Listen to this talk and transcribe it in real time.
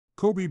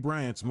Kobe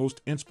Bryant's most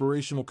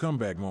inspirational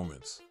comeback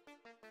moments.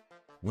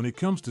 When it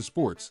comes to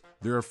sports,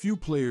 there are few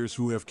players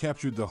who have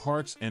captured the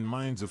hearts and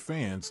minds of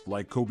fans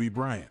like Kobe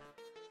Bryant.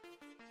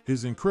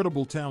 His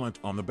incredible talent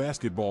on the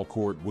basketball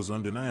court was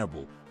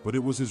undeniable, but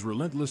it was his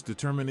relentless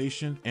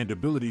determination and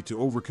ability to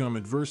overcome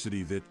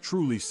adversity that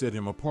truly set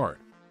him apart.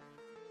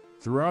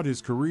 Throughout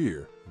his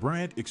career,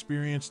 Bryant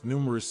experienced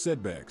numerous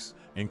setbacks,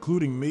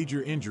 including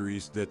major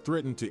injuries that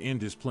threatened to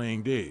end his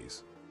playing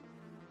days.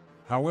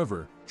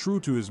 However, true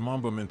to his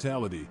Mamba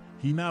mentality,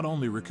 he not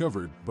only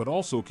recovered but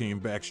also came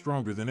back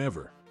stronger than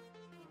ever.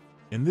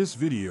 In this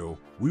video,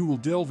 we will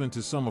delve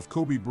into some of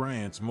Kobe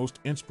Bryant's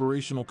most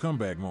inspirational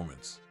comeback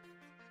moments.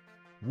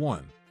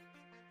 1.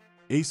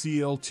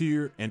 ACL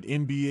tear and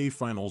NBA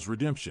Finals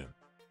redemption.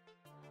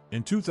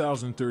 In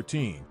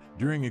 2013,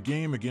 during a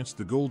game against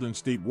the Golden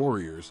State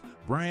Warriors,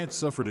 Bryant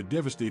suffered a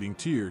devastating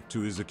tear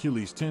to his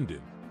Achilles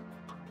tendon.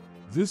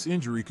 This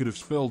injury could have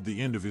spelled the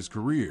end of his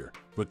career,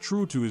 but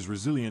true to his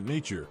resilient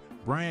nature,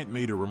 Bryant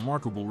made a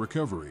remarkable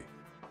recovery.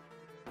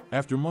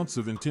 After months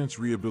of intense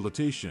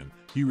rehabilitation,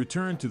 he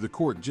returned to the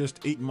court just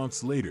 8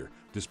 months later,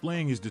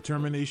 displaying his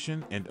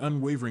determination and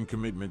unwavering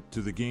commitment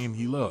to the game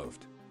he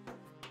loved.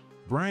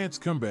 Bryant's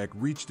comeback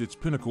reached its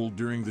pinnacle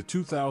during the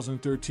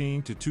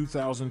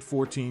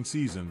 2013-2014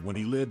 season when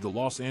he led the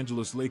Los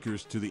Angeles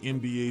Lakers to the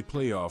NBA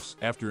playoffs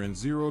after an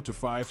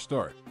 0-5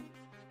 start.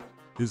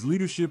 His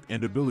leadership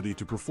and ability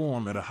to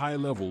perform at a high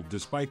level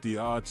despite the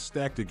odds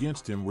stacked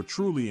against him were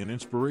truly an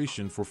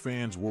inspiration for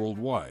fans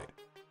worldwide.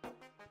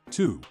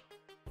 2.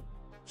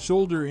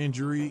 Shoulder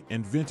injury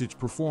and vintage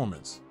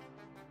performance.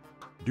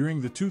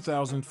 During the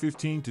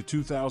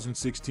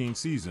 2015-2016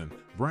 season,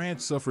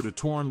 Bryant suffered a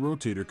torn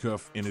rotator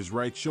cuff in his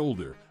right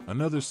shoulder,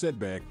 another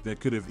setback that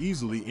could have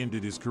easily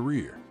ended his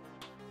career.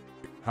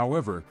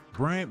 However,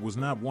 Bryant was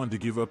not one to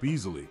give up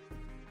easily.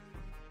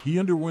 He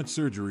underwent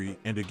surgery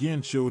and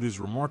again showed his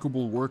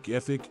remarkable work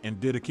ethic and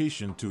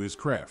dedication to his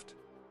craft.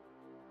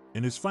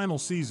 In his final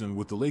season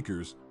with the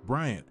Lakers,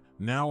 Bryant,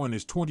 now in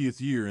his 20th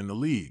year in the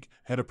league,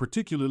 had a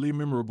particularly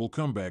memorable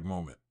comeback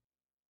moment.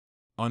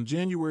 On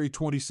January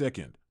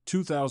 22,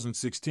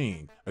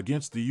 2016,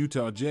 against the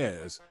Utah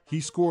Jazz,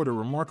 he scored a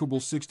remarkable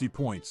 60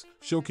 points,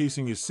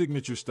 showcasing his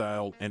signature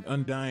style and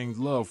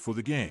undying love for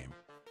the game.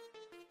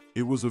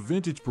 It was a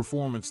vintage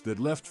performance that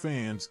left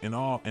fans in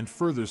awe and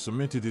further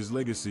cemented his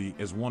legacy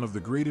as one of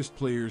the greatest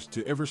players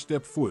to ever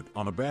step foot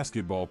on a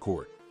basketball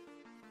court.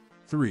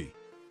 3.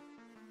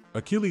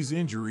 Achilles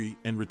injury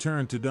and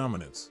return to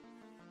dominance.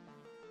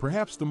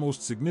 Perhaps the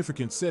most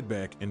significant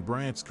setback in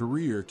Bryant's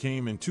career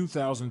came in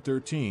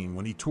 2013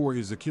 when he tore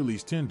his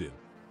Achilles tendon.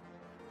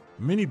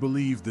 Many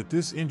believed that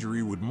this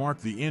injury would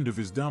mark the end of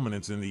his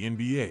dominance in the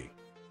NBA.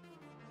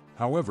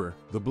 However,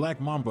 the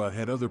Black Mamba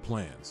had other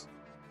plans.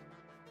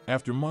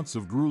 After months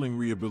of grueling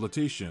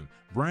rehabilitation,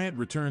 Bryant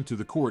returned to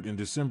the court in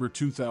December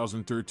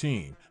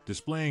 2013,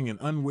 displaying an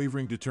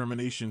unwavering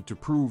determination to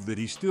prove that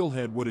he still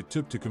had what it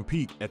took to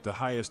compete at the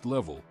highest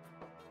level.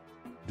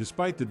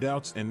 Despite the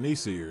doubts and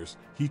naysayers,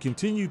 he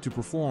continued to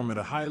perform at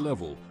a high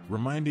level,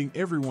 reminding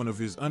everyone of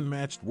his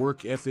unmatched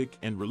work ethic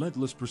and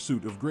relentless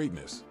pursuit of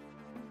greatness.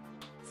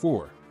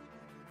 4.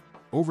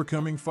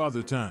 Overcoming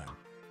father time.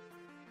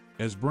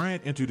 As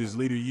Bryant entered his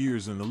later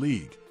years in the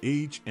league,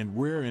 age and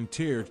wear and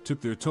tear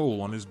took their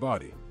toll on his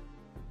body.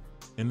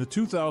 In the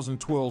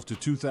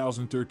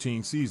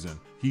 2012-2013 season,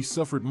 he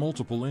suffered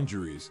multiple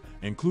injuries,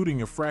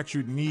 including a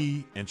fractured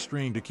knee and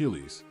strained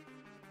Achilles.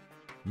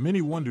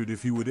 Many wondered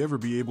if he would ever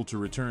be able to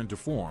return to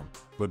form,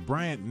 but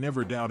Bryant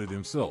never doubted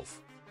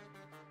himself.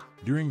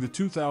 During the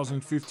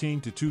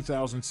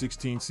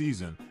 2015-2016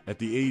 season, at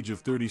the age of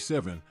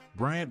 37,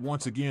 Bryant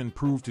once again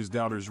proved his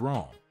doubters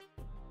wrong.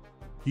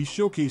 He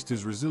showcased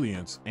his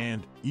resilience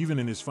and, even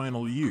in his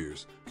final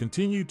years,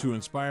 continued to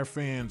inspire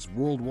fans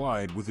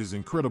worldwide with his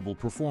incredible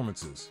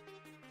performances.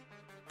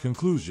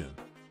 Conclusion.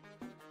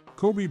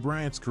 Kobe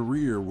Bryant's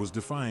career was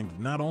defined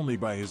not only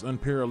by his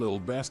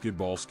unparalleled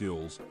basketball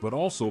skills, but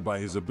also by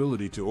his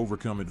ability to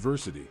overcome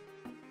adversity.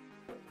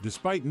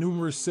 Despite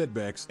numerous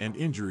setbacks and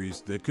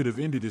injuries that could have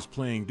ended his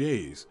playing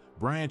days,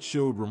 Bryant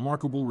showed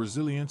remarkable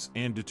resilience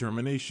and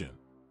determination.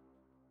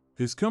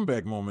 His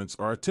comeback moments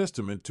are a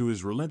testament to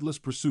his relentless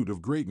pursuit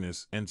of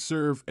greatness and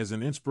serve as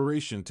an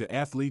inspiration to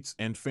athletes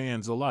and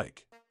fans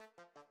alike.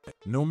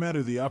 No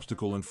matter the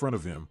obstacle in front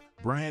of him,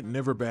 Bryant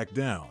never backed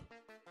down.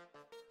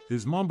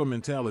 His Mamba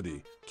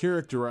mentality,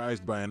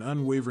 characterized by an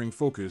unwavering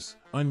focus,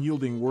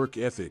 unyielding work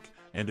ethic,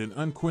 and an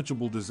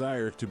unquenchable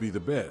desire to be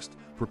the best,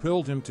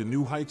 propelled him to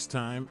new heights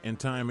time and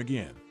time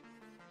again.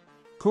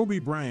 Kobe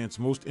Bryant's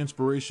most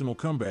inspirational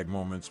comeback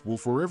moments will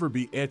forever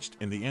be etched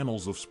in the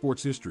annals of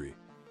sports history.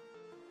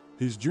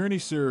 His journey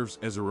serves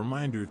as a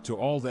reminder to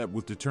all that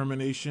with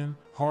determination,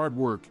 hard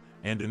work,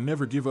 and a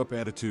never-give-up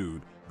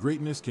attitude,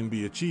 greatness can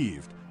be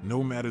achieved,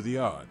 no matter the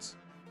odds.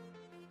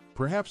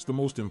 Perhaps the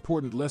most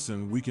important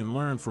lesson we can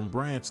learn from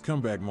Bryant's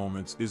comeback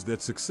moments is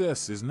that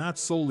success is not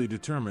solely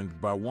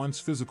determined by one's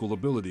physical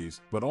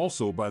abilities, but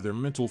also by their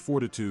mental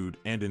fortitude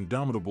and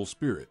indomitable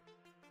spirit.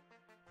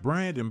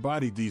 Bryant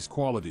embodied these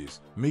qualities,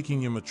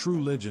 making him a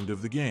true legend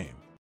of the game.